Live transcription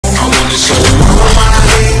So all my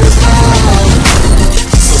haters know.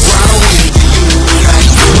 So I wave to you like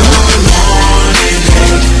good morning.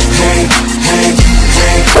 Hey, hey, hey,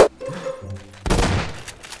 hey.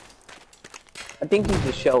 I think he's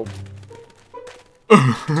a show.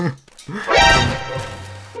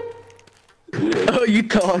 Oh, you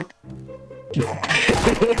talked.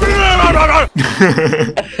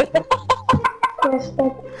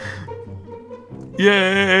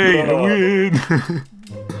 Yay! I win!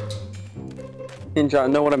 Ninja, I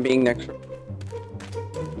know what I'm being next.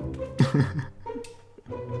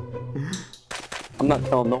 I'm not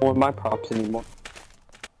telling no one my props anymore.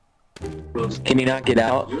 Can you not get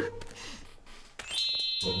out?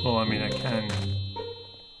 Well, I mean, I can.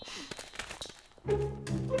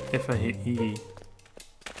 If I hit E.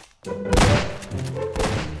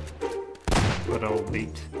 But I'll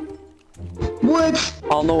wait. What?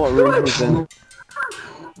 I'll know what room he's in.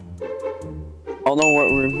 I'll know what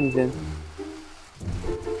room he's in.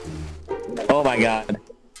 Oh my god.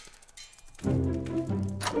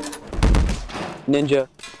 Ninja.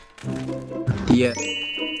 Yeah.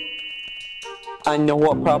 I know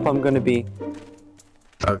what prop I'm gonna be.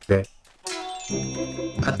 Okay.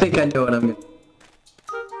 I think I know what I'm gonna.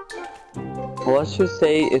 Well, let's just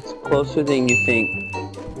say it's closer than you think.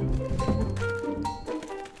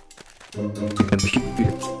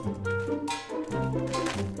 Computer.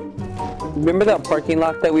 Remember that parking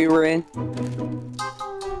lot that we were in?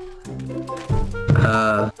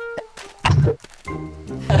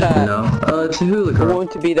 No. Oh, it's a hula I girl.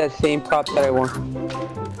 want to be that same prop that I want.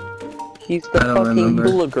 He's the I don't fucking remember.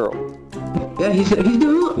 hula girl. Yeah, he's the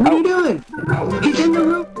hula. What are you doing? He's in the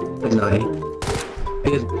room. No,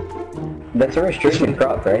 he is. That's a restriction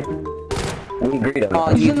prop, right? We agreed on Oh,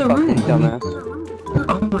 it. he's you in the fucking room. dumbass.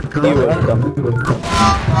 Oh my You were god. dumb.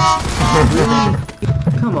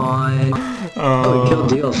 Come on. Oh, we killed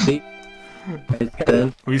DLC. Right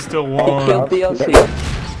then. We still I won. killed DLC.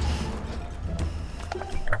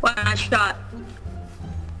 Wow, nice shot.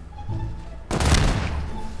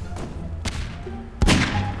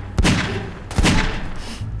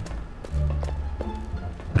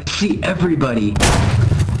 I see everybody.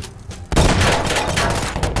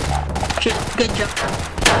 Good job.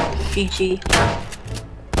 GG.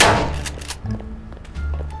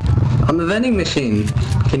 On the vending machine.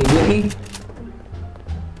 Can you get me?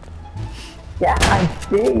 Yeah, I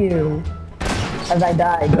see you. As I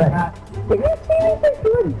died, but did you see me just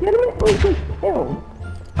legitimately just killed?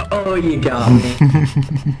 Oh, you got me.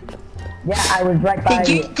 Yeah, I was right by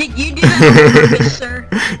you. Did you do that on purpose, sir?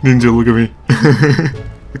 Ninja, look at me.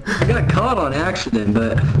 I got caught on accident,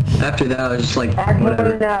 but after that I was just like, Actually,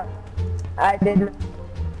 whatever. no. I didn't.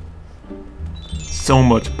 So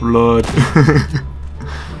much blood.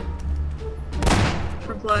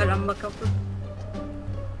 For blood, I'm looking for.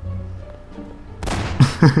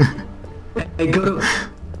 Hey, go to...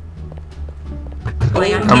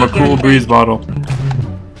 I'm a cool breeze bottle.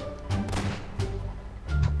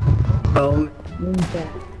 Oh,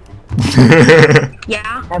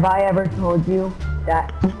 Yeah. Have I ever told you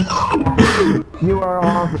that you are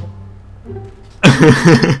awesome?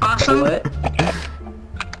 Awesome. what?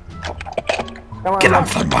 Get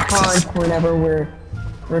off the boxes. Whenever we're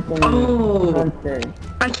freaking Oh. monsters.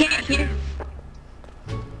 I can't hear.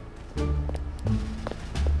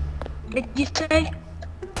 Did you say?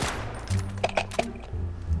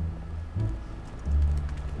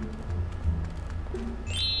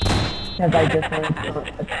 Because I just want to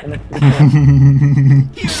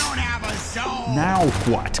Now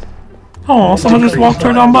what? Oh, someone just walked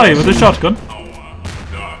her down by with a shotgun.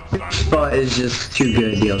 Spot is just too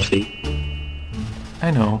good, DLC.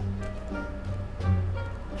 I know.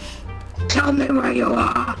 Tell me where you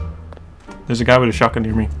are. There's a guy with a shotgun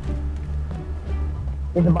near me.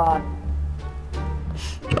 He's a boss.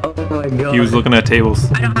 Oh my god. He was looking at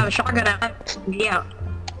tables. I don't have a shotgun. Yeah.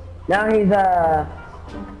 Now he's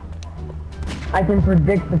I can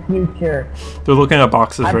predict the future. They're looking at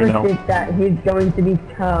boxes I right now. predict that he's going to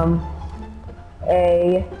become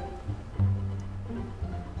a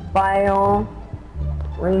file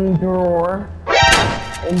ring drawer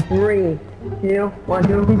in 3, 2, 1,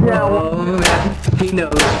 2, 3, 0. Oh man, he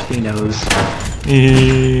knows, he knows.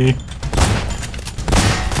 Eh.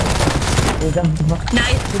 He's a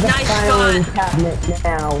Nice filing spot. cabinet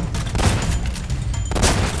now.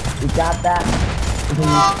 You got that?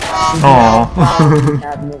 Aw.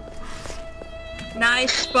 Cabinet.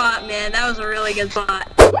 Nice spot, man. That was a really good spot.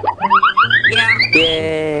 Yeah.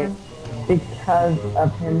 Yeah. Because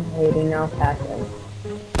of him hating our passion.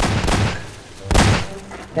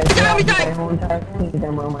 Because Every my time. whole entire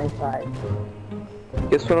kingdom on my side.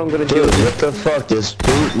 Guess what I'm gonna do? Dude, what the fuck? This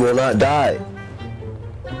boot will not die.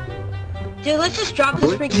 Dude, let's just drop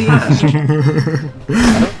this freaking I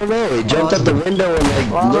don't know, he jumped out the window and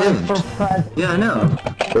like lived. Yeah, I know.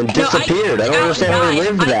 And disappeared. I don't understand how he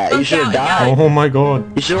lived that. He should have died. Oh my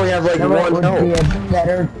god. You should only have like No one one would be health. a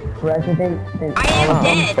better president than I am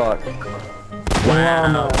dead. Fuck.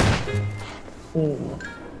 Obama.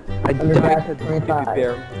 I Under died that to the 25.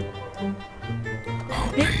 bear.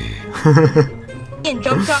 And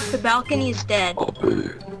jumped off the balcony, is dead.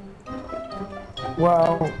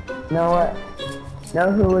 Well, you know what?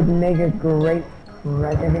 Know who would make a great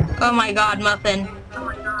president? Oh my god, Muffin.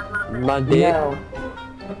 My dick. No.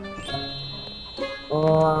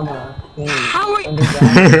 Obama. How are Under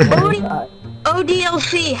that 25.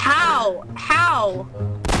 ODLC, how? How?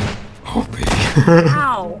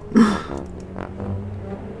 How?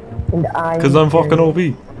 And I. Cause I'm fucking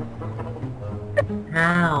OB.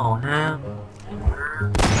 How?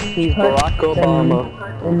 He's Barack Obama.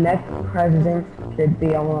 The next president should be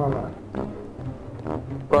Obama.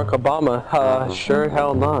 Barack Obama? Sure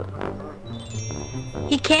hell not.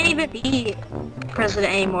 He can't even be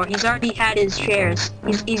president anymore. He's already had his shares.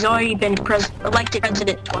 He's already been elected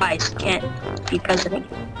president twice. Can't be president.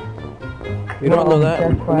 You don't know that?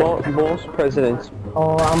 That's right. Most presidents.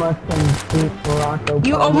 Obama can beat Barack Obama.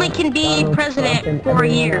 You only can be Donald president Trump, and 4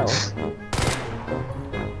 everyone years. else.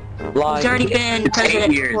 Lie. He's already been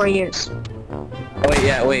president for 4 years. Oh wait,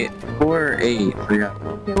 yeah, wait. 4, 8. He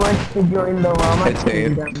wants to join the Obama It's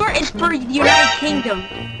eight. kingdom. It's for United Kingdom.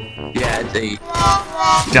 Yeah, it's 8.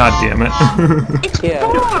 God damn it. It's Yeah.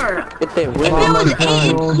 4. If they If win, it was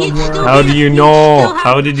 8, he'd still How be- do you he'd know? still have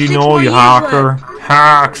How did you 6 know, more you years hacker? left.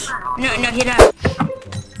 Hacks! No, he'd have.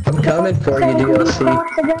 I'm coming for you, DLC.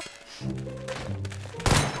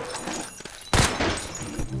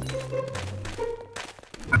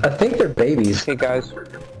 I think they're babies. hey guys.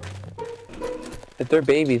 If they're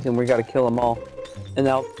babies, then we gotta kill them all. And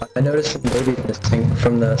now, I noticed some babies missing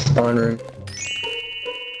from the spawn room.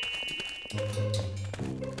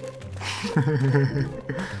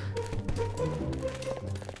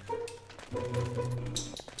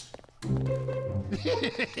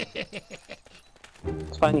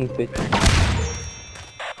 it's fine, you bitch.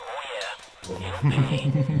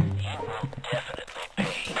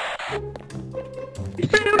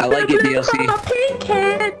 I like it, DLC.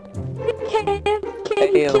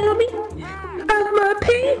 Can you kill me? I'm a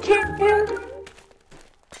pink cat.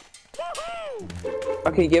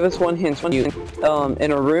 Okay, give us one hint.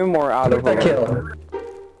 In a room or out of a room? Kill.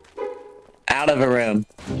 Out of a room.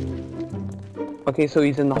 Okay, so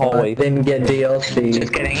he's in the hallway. Didn't get DLC.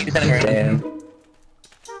 Just kidding, he's in a room. Damn.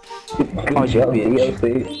 Oh, you bitch.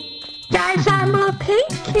 DLC. Guys, I'm a pink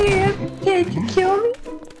cat. Can you kill me?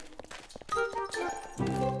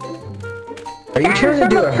 Are you trying to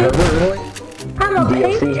do a Herbert really? I'm a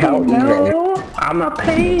DLC, pink how cat. even? No, I'm a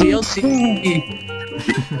pink. DLC.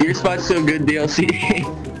 Your spot's so good, DLC.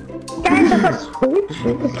 Guys, I'm a switch.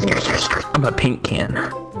 I'm a pink can.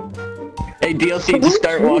 Hey, DLC, just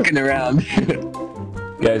start walking around.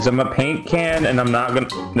 Guys, I'm a paint can and I'm not gonna.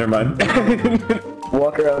 Never mind.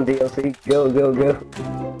 Walk around DLC. Go, go, go.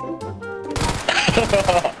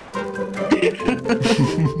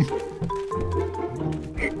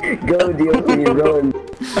 Go DLC, you're going.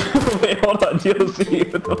 Wait, hold on,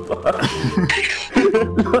 DLC. What the fuck?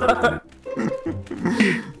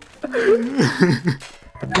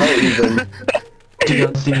 How even?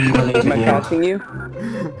 Am I catching you?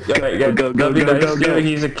 Go.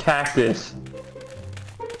 He's a cactus.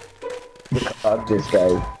 Fuck this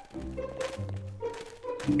guy.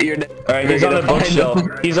 Alright, he's on the bookshelf.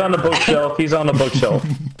 He's on the bookshelf. He's on the bookshelf.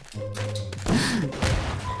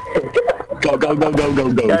 Go.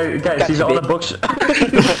 Guys, he's on the bookshelf.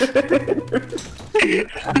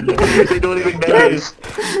 They don't even notice.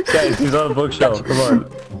 Guys, he's on the bookshelf. Come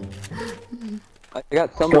on. I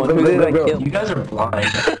got someone. Who did I kill? You guys are blind.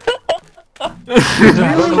 He's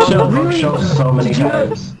on the Bookshelf so many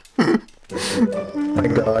times. My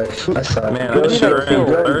gosh, I saw Man, I sure am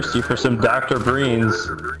thirsty for some Dr. Breens.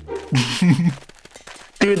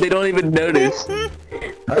 Dude, they don't even notice. So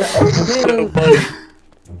funny.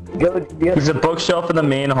 Go DLC. He's a bookshelf in the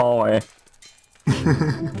main hallway.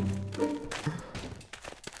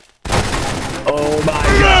 Oh my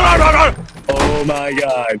god. Oh my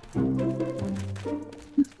god.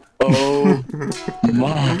 Oh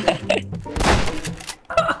my.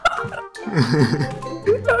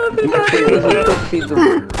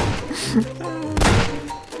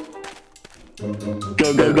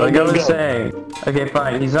 Go. Like I was saying. Okay,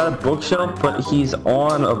 fine. He's not a bookshelf, but he's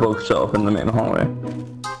on a bookshelf in the main hallway.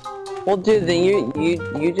 Well, dude, then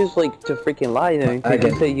you just like to freaking lie then, because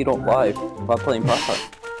you say you don't lie while playing Papa.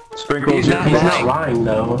 Sprinkles, He's he's not not lying. lying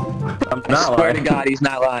though. I'm I not swear lying. to God, he's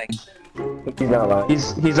not lying. He's not lying.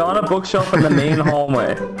 He's on a bookshelf in the main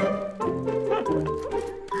hallway.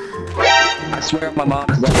 I swear on my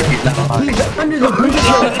mom's life, he's not lying. He's under the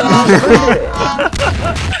bookshelf.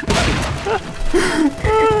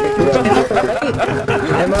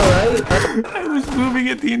 Am I right? I was moving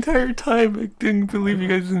it the entire time. I didn't believe you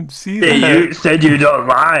guys didn't see that. Hey, you said you don't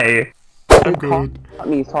lie. I'm good.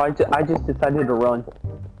 Me, so I just decided to run.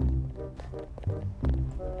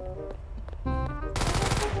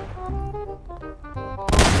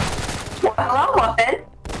 Well, hello, Muffin.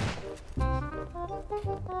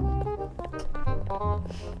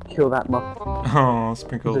 Kill that muffin. Oh,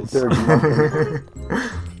 Sprinkles. It's a dirty muffin.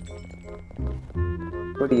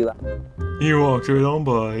 What do you like? You walked right on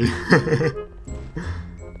by.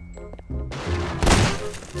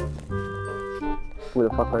 Who the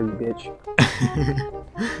fuck are you, bitch?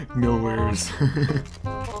 Nowheres.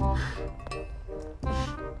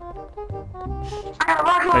 I got a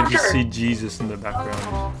rocket I just launcher. see Jesus in the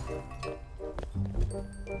background.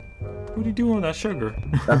 What are you doing with that sugar?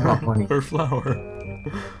 That's not funny. Or flour?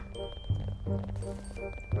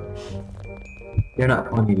 You're not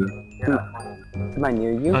funny, dude. Am I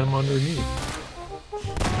near you? I'm underneath.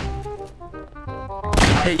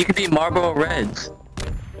 Hey, you could be Marlboro Reds.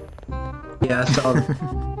 Yeah, I saw.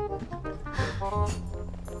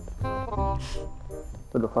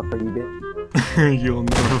 Who the fuck are you, bitch? You'll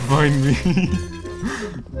never find me.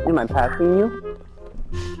 Am I passing you?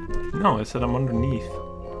 No, I said I'm underneath.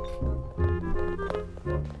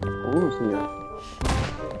 Who's here?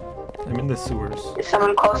 I'm in the sewers. Is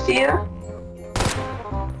someone close to you?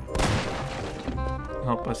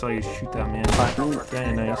 Oh, I saw you shoot that man.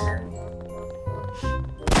 Very nice.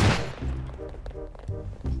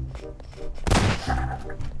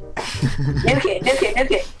 Nuke it, nuke it,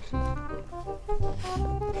 nuke it.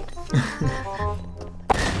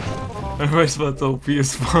 Everybody's about to OP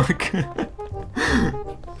as fuck.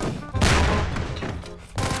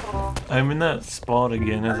 I'm in that spot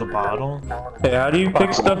again as a bottle. Hey, how do you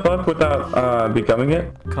pick stuff up without becoming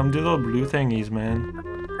it? Come do the blue thingies, man.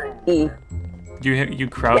 E. You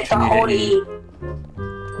crouch It's a and whole you hit E. E.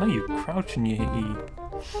 No, you crouch and you hit E.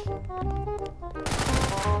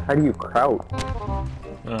 How do you crouch?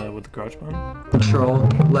 With the crouch button. Control,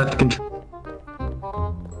 left control.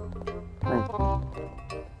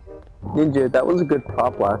 Ninja, that was a good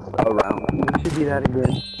prop last round. We should do that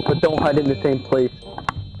again. But don't hide in the same place.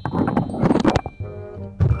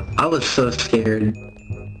 I was so scared.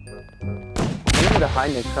 I'm gonna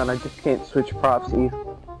hide next round, I just can't switch props, Eve.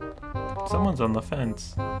 Someone's on the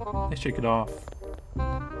fence. They should get off.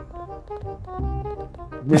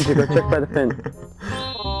 Ninja, go check by the fence.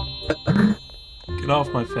 Get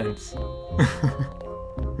off my fence.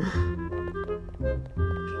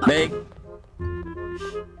 Meg,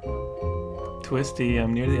 Twisty,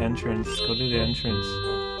 I'm near the entrance. Go to the entrance.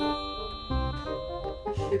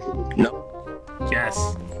 no.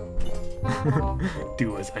 Yes.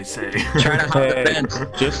 Do as I say. Try to hop the Hey, fence.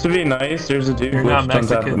 just to be nice, there's a dude You're not glitched on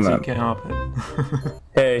top of Mexican, the so you map. can't hop it.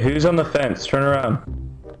 Hey, who's on the fence? Turn around.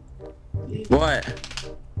 What?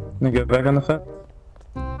 Can you get back on the fence?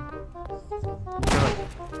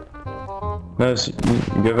 No,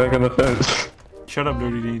 get back on the fence. Shut up,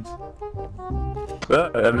 dirty deeds.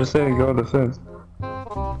 I'm just saying, go on the fence.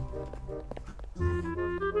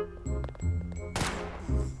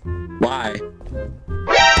 Why?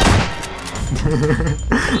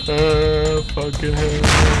 Fucking hell.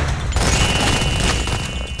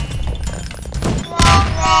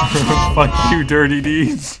 Fuck you, dirty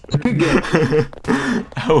deeds.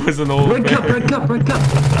 I was an old Red cup, man. red cup, red cup.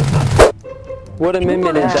 What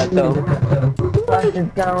amendment is that, though? Plus,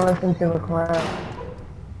 it's gonna listen to a clown.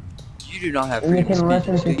 You do not have And you freedom can of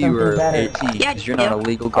speech listen to until you were something better. 18, Yeah, because you're not a you do.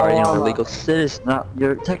 legal guardian or a Oh, legal citizen.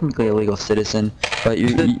 You're technically a legal citizen, but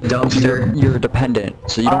Dumpster. you're a dependent,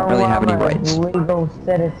 so you don't really have any Obama is rights. legal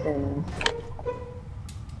citizens.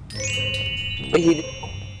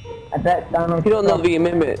 I bet Donald You don't know Trump, the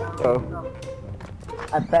amendment, so.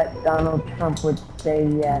 I bet Donald Trump would say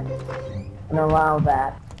yes and allow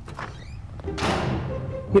that.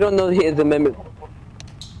 You don't know his amendment.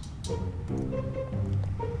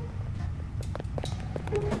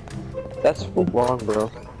 That's wrong,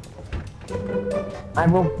 bro. I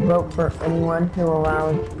will vote for anyone who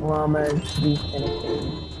allows llamas to be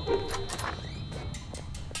citizens.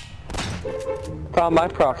 Found my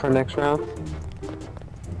prop for next round.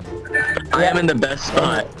 I am in the best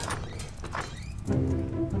spot.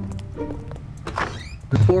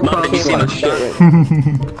 Mom, did you see my shit?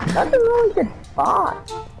 That's a really good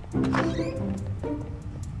spot.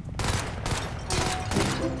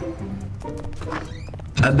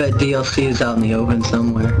 I bet DLC is out in the open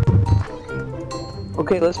somewhere.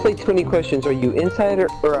 Okay, let's play 20 questions. Are you inside or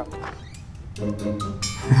out?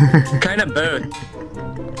 Kind of both.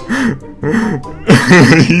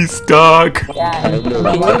 He's stuck. Yeah, Can you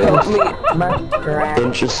help me? muskrat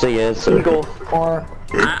Interesting answer. Eagle. or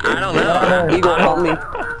I don't know. Eagle, help me.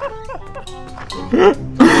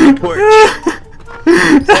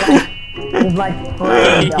 he's like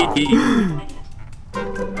spray dog.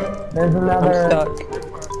 There's I'm another stuck.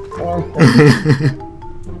 answer.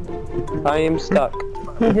 I am stuck.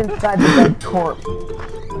 He's inside the dead corpse.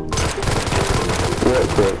 What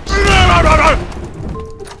corpse? I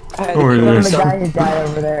had to Oh, kill yeah. The myself. guy who died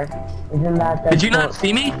over there. He's in that dead Did you not corpse.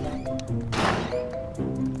 see me?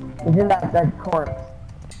 He's in that dead corpse.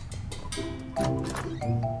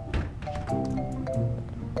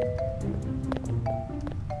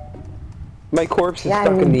 My corpse is Yeah,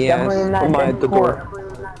 stuck in the he's ass. definitely in that Am I dead at the door?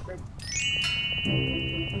 corpse.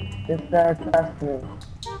 Just trust me.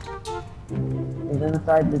 He's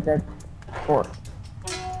inside the dead corpse.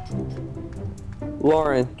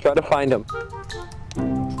 Lauren, try to find him.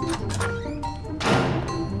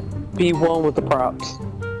 Be one with the props.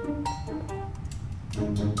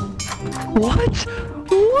 What?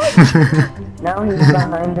 Now he's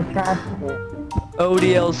behind the trash can.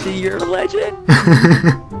 ODLC, you're a legend.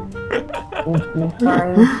 He's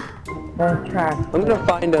behind the trash can. I'm gonna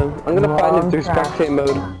find him. I'm gonna find him through Wrong spectate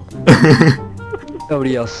mode.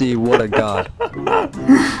 ODLC, what a god.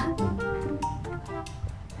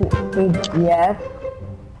 Yes.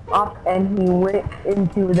 Up and he went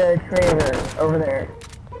into the trailer over there.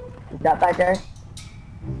 Is that guy?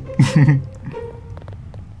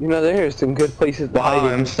 You know, there's some good places to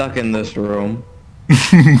hide. I'm stuck in this room.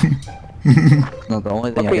 Not the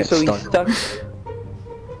only thing I Okay, get so stuck. he's stuck.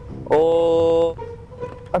 Oh.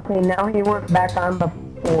 Okay, now he went back on the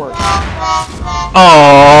porch.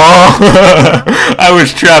 Oh, I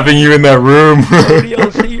was trapping you in that room.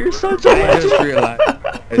 ODLC, you're such a legend. I just realized.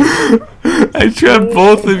 I trapped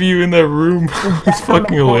both of you in that room. It's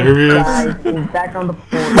fucking hilarious. Guys, he's back on the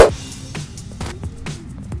porch.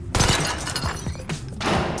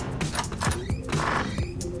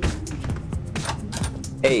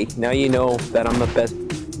 Hey, now you know that I'm the best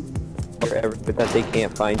ever, but that they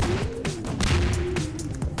can't find.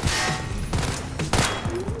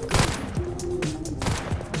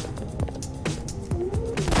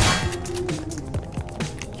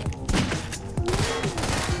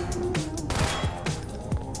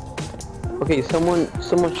 Okay, someone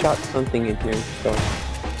shot something in here, so.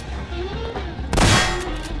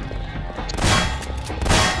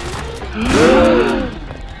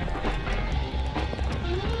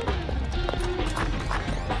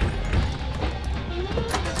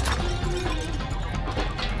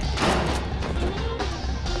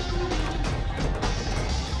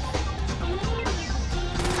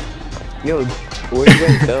 Yo, where'd you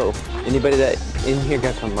guys go? Anybody that in here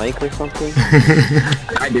got a mic or something?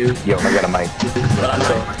 I do. Yo, I got a mic.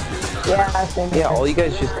 Yeah, I think. Yeah, all you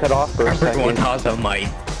guys just cut off for a Everyone second. has a mic.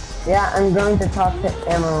 Yeah, I'm going to talk to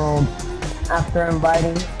Emerald after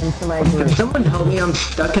inviting into my Can group. someone help me? I'm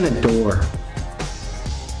stuck in a door.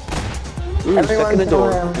 Stuck in the door.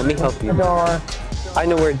 room. Let me help The you. door. I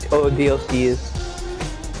know where DLC is.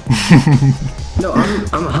 No,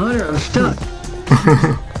 I'm a hunter. I'm stuck.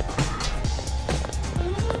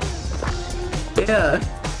 Yeah.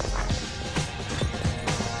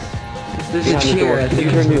 There's a Behind the chair. door. I think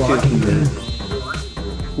Use your it's new walking dead.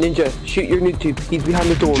 Ninja, shoot your new tube. He's behind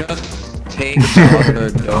the door. Just take out the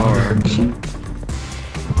door.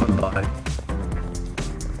 Bye.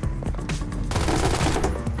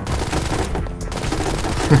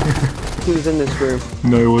 He was in this room.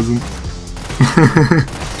 No, it wasn't.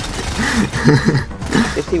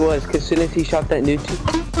 Yes, he was, because as soon as he shot that new tube.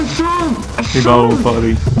 What's wrong? I Hey, saw Bob,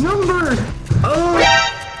 buddy. number. Oh.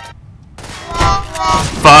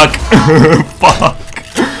 Fuck. Fuck.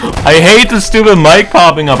 I hate the stupid mic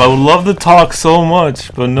popping up. I would love to talk so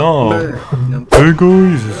much, but no. Hey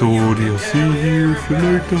guys, it's ODLC here. If you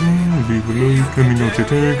like them, leave a like. Let me know what you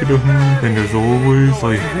think of them. And as always,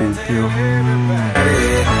 I hope you.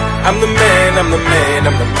 I'm the man, I'm the man,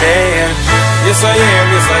 I'm the man. Yes I am,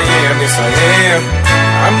 yes I am, yes I am.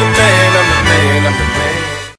 I'm the man, I'm the man, I'm the man.